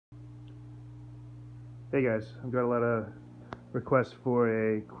Hey guys, I've got a lot of requests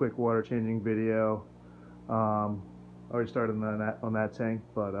for a quick water changing video. Already started on that tank,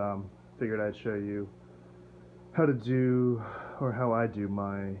 but figured I'd show you how to do, or how I do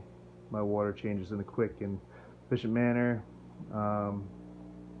my water changes in a quick and efficient manner.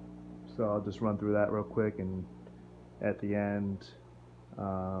 So I'll just run through that real quick, and at the end, if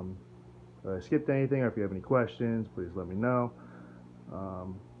I skipped anything or if you have any questions, please let me know.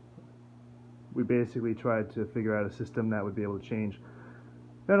 We basically tried to figure out a system that would be able to change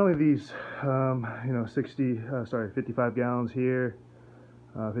not only these 55 gallons here,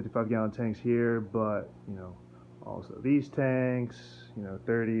 55 gallon tanks here, but also these tanks,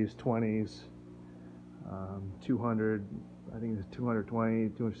 30s, 20s, 200, I think it's 220,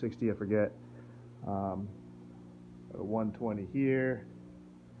 260, I forget, 120 here,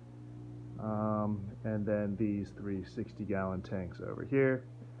 and then these 360 gallon tanks over here.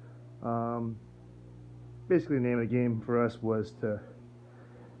 Basically the name of the game for us was to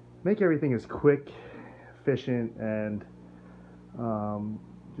make everything as quick, efficient, and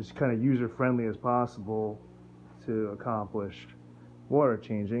just kind of user-friendly as possible to accomplish water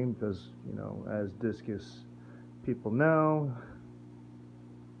changing, because as Discus people know,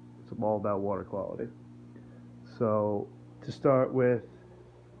 it's all about water quality. So to start with,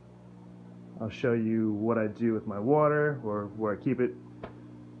 I'll show you what I do with my water, or where I keep it.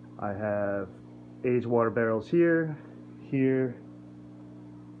 I have aged water barrels here, here,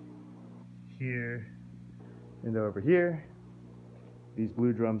 here, and over here. These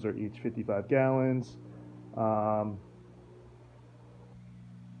blue drums are each 55 gallons. They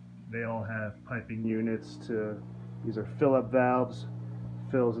all have piping units these are fill-up valves.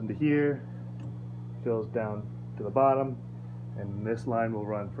 Fills into here, fills down to the bottom, and this line will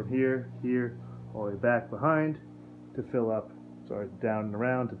run from here, all the way back behind to fill up, down and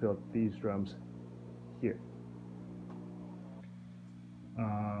around to fill up these drums here.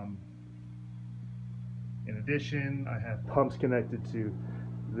 In addition, I have pumps connected to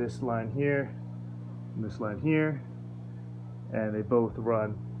this line here and this line here, and they both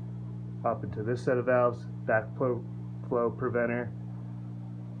run up into this set of valves, backflow preventer,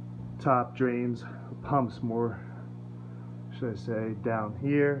 top drains, pumps more, should I say, down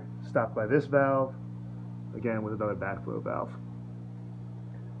here, stopped by this valve, again with another backflow valve.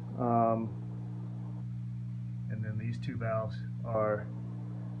 And then these two valves are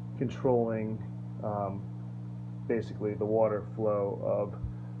controlling basically the water flow of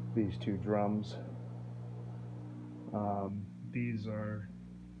these two drums. These are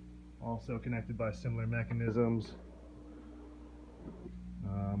also connected by similar mechanisms.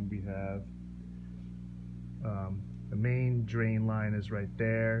 We have the main drain line is right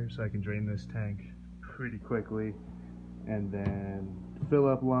there, so I can drain this tank pretty quickly, and then fill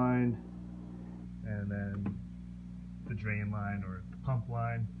up line, and then the drain line or the pump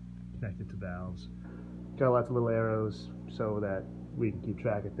line connected to valves. Got lots of little arrows so that we can keep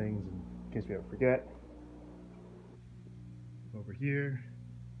track of things in case we ever forget. Over here,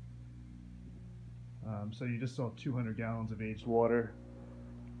 so you just saw 200 gallons of aged water.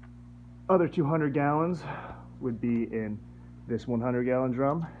 Other 200 gallons would be in this 100 gallon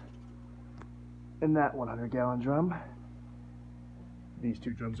drum and that 100 gallon drum. These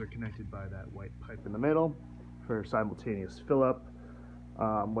two drums are connected by that white pipe in the middle for simultaneous fill up.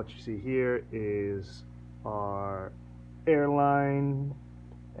 What you see here is our air line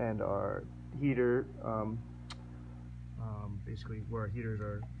and our heater, basically where our heaters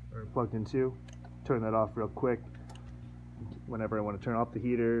are plugged into. Turn that off real quick. Whenever I want to turn off the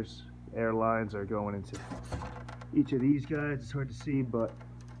heaters, air lines are going into each of these guys. It's hard to see, but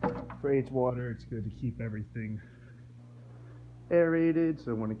for aged water, it's good to keep everything aerated,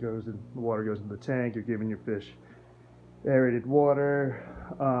 so when the water goes into the tank, you're giving your fish aerated water.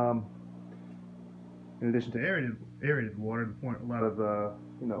 In addition to aerated water, a lot of the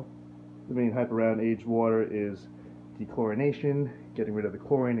main hype around aged water is dechlorination, getting rid of the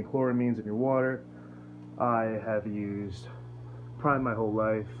chlorine and chloramines in your water. I have used Prime my whole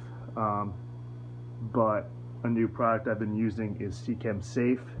life, but a new product I've been using is Seachem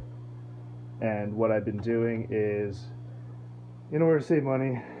Safe, and what I've been doing is, in order to save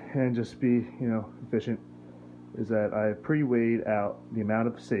money and just be efficient, is that I pre-weighed out the amount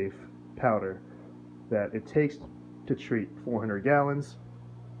of safe powder that it takes to treat 400 gallons.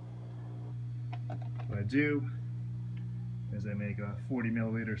 What I do is I make a 40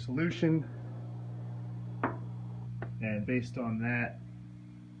 milliliter solution, and based on that,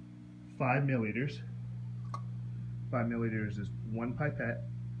 5 milliliters is one pipette.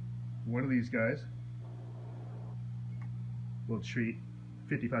 One of these guys will treat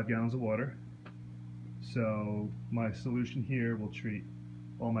 55 gallons of water. So my solution here will treat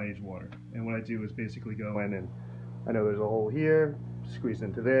all my aged water. And what I do is basically go in and I know there's a hole here, squeeze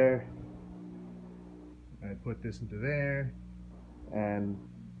into there, I put this into there, and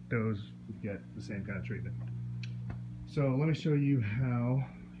those get the same kind of treatment. So let me show you how,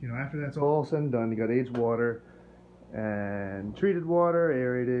 after that's all said and done, you got aged water and treated water,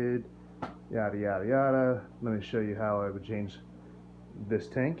 aerated, yada yada yada. Let me show you how I would change this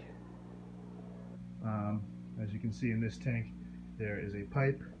tank. As you can see in this tank, there is a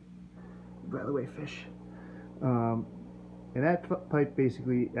pipe. By the way, fish. And that pipe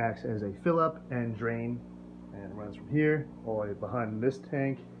basically acts as a fill up and drain, and runs from here all the way behind this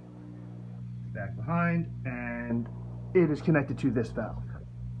tank, back behind, and it is connected to this valve.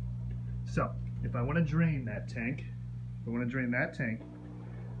 So if I want to drain that tank, I'm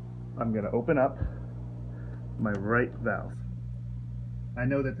going to open up my right valve. I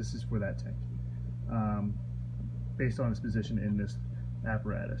know that this is for that tank, based on its position in this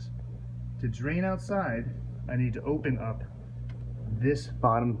apparatus. To drain outside, I need to open up this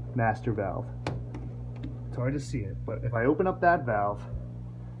bottom master valve. It's hard to see it, but if I open up that valve,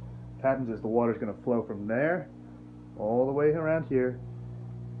 what happens is the water is going to flow from there all the way around here,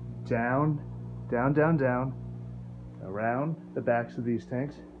 down, down, down, down, around the backs of these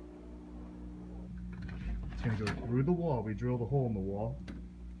tanks. It's going to go through the wall. We drilled a hole in the wall.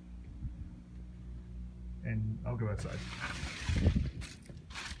 And I'll go outside.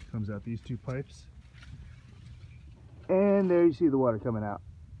 Comes out these two pipes. And there you see the water coming out.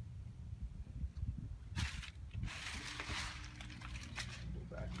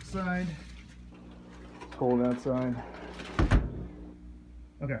 Go back inside. It's cold outside.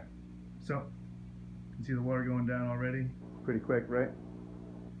 Okay, so you can see the water going down already. Pretty quick, right?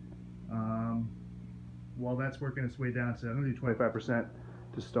 While that's working its way down to, I'm going to do 25%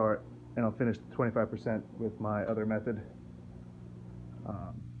 to start, and I'll finish 25% with my other method.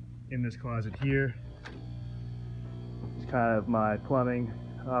 In this closet here, it's kind of my plumbing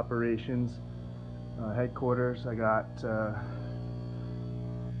operations headquarters. I got,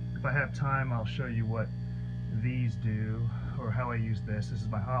 if I have time, I'll show you what these do, or how I use this. This is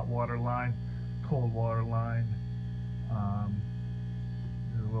my hot water line, cold water line.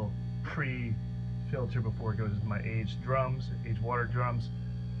 There's a little pre-filter before it goes into my aged water drums,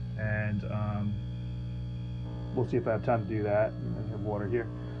 and we'll see if I have time to do that. I have water here.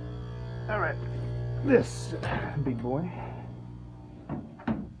 All right, this big boy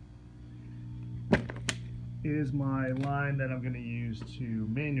is my line that I'm going to use to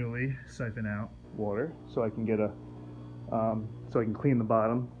manually siphon out water, so I can get so I can clean the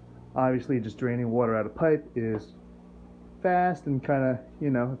bottom. Obviously, just draining water out of pipe is fast and kind of,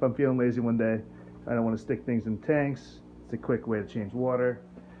 if I'm feeling lazy one day, I don't want to stick things in tanks. It's a quick way to change water.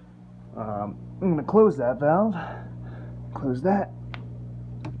 I'm going to close that valve, close that,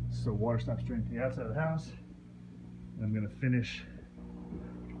 so water stops draining to the outside of the house. And I'm going to finish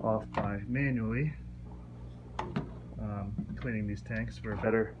off by manually cleaning these tanks for a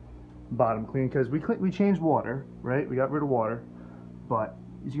better bottom clean, because we changed water, right? We got rid of water, but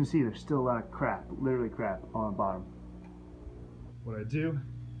as you can see, there's still a lot of crap, literally crap, on the bottom. What I do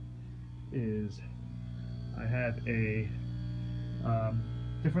is I have a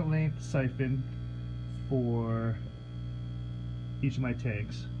different length siphon for each of my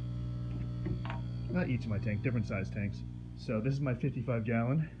tanks. Not each of my tanks, different size tanks. So this is my 55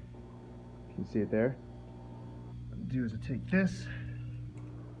 gallon. You can see it there. What I do is I take this,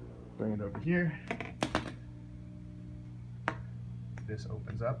 bring it over here. This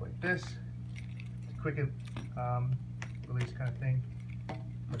opens up like this. It's a quick release kind of thing.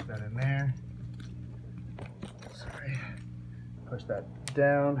 Push that in there. Sorry. Push that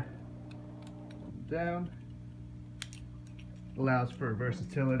down. Down. Allows for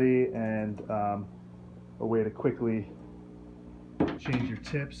versatility and a way to quickly change your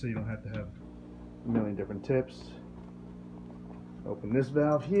tips, so you don't have to have a million different tips. Open this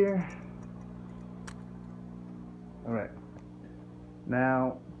valve here. All right.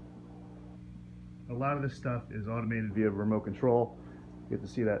 Now, a lot of this stuff is automated via remote control. You get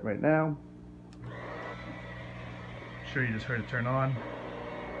to see that right now. Sure, you just heard it turn on.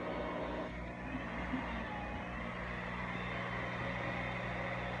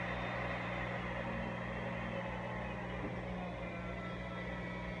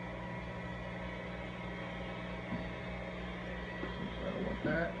 I don't want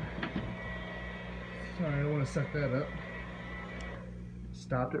that. Sorry, I don't want to suck that up.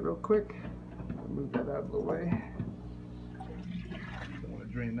 Stopped it real quick. Move that out of the way. Don't want to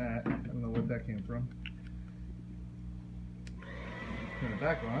drain that. I don't know what that came from. Turn it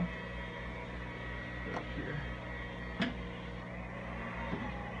back on. Up here.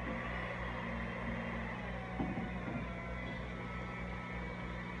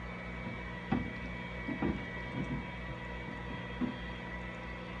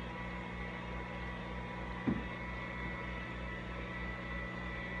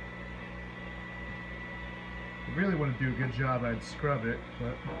 If I really want to do a good job, I'd scrub it,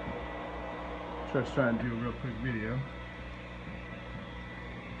 but just trying to do a real quick video.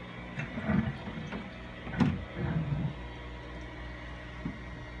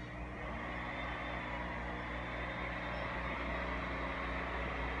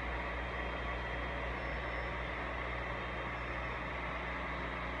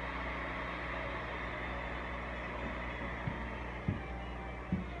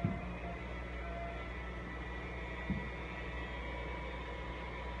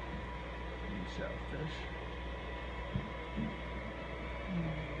 Shellfish.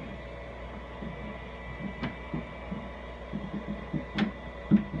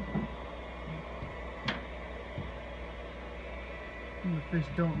 And the fish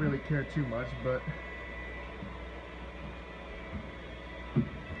don't really care too much, but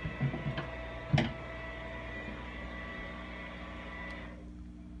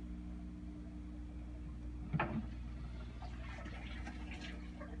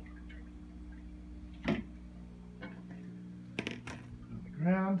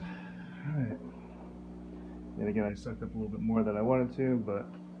ground. Alright. And again, I sucked up a little bit more than I wanted to, but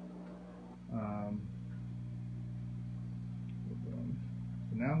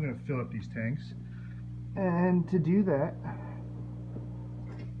so now I'm going to fill up these tanks. And to do that,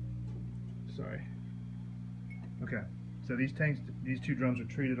 sorry. Okay, so these tanks, these two drums are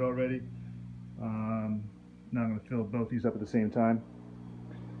treated already. Now I'm going to fill both these up at the same time.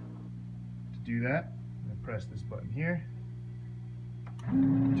 To do that, I'm going to press this button here.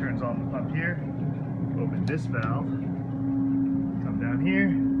 It turns on the pump here, open this valve, come down here,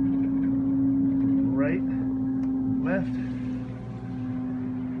 right, left,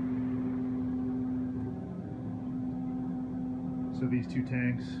 so these two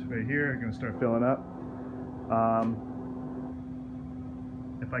tanks right here are going to start filling up.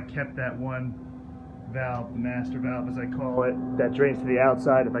 If I kept that one valve, the master valve as I call it, that drains to the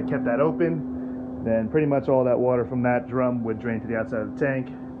outside, if I kept that open, then pretty much all that water from that drum would drain to the outside of the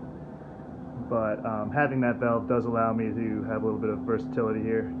tank. But having that valve does allow me to have a little bit of versatility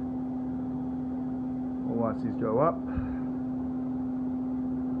here. We'll watch these go up.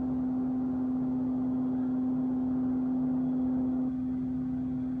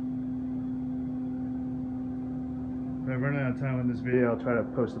 If I run out of time on this video, I'll try to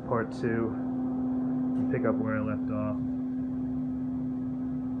post a part 2 and pick up where I left off.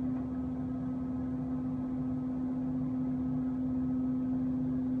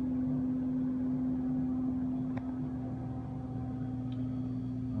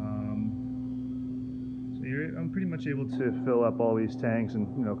 I'm pretty much able to fill up all these tanks and,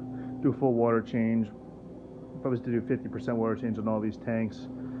 you know, do a full water change. If I was to do 50% water change on all these tanks,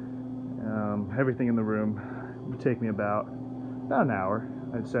 everything in the room would take me about an hour,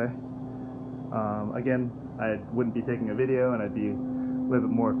 I'd say. Again, I wouldn't be taking a video, and I'd be a little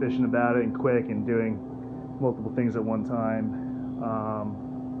bit more efficient about it and quick and doing multiple things at one time.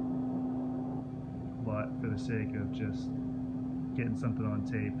 But for the sake of just getting something on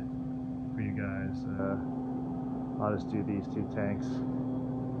tape for you guys, I'll just do these two tanks.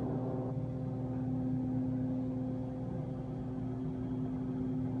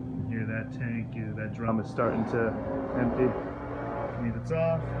 You hear that tank, that drum is starting to empty. Leave it's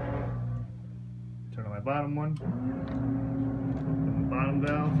off. Turn on my bottom one. Open the bottom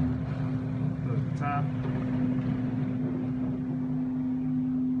valve. Close the top.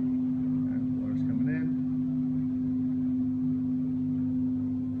 And water's coming in.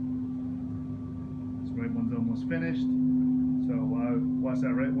 This right one's almost finished. So watch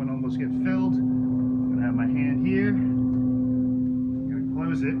that right one almost get filled. I'm gonna have my hand here. I'm gonna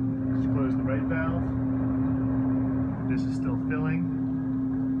close it. Just close the right valve. This is still filling.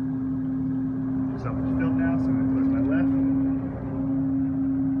 So it's filled now, so I'm going to close my left.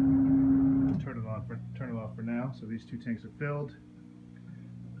 Turn it off for now. So these two tanks are filled.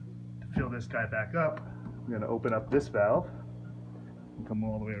 To fill this guy back up, I'm going to open up this valve and come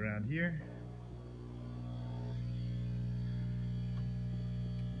all the way around here.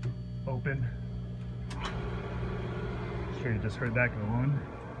 Open. Sure you just heard that go on.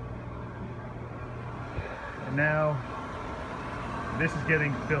 And now this is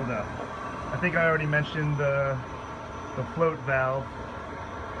getting filled up. I think I already mentioned the float valve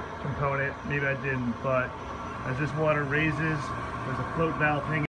component. Maybe I didn't, but as this water raises, there's a float valve hanging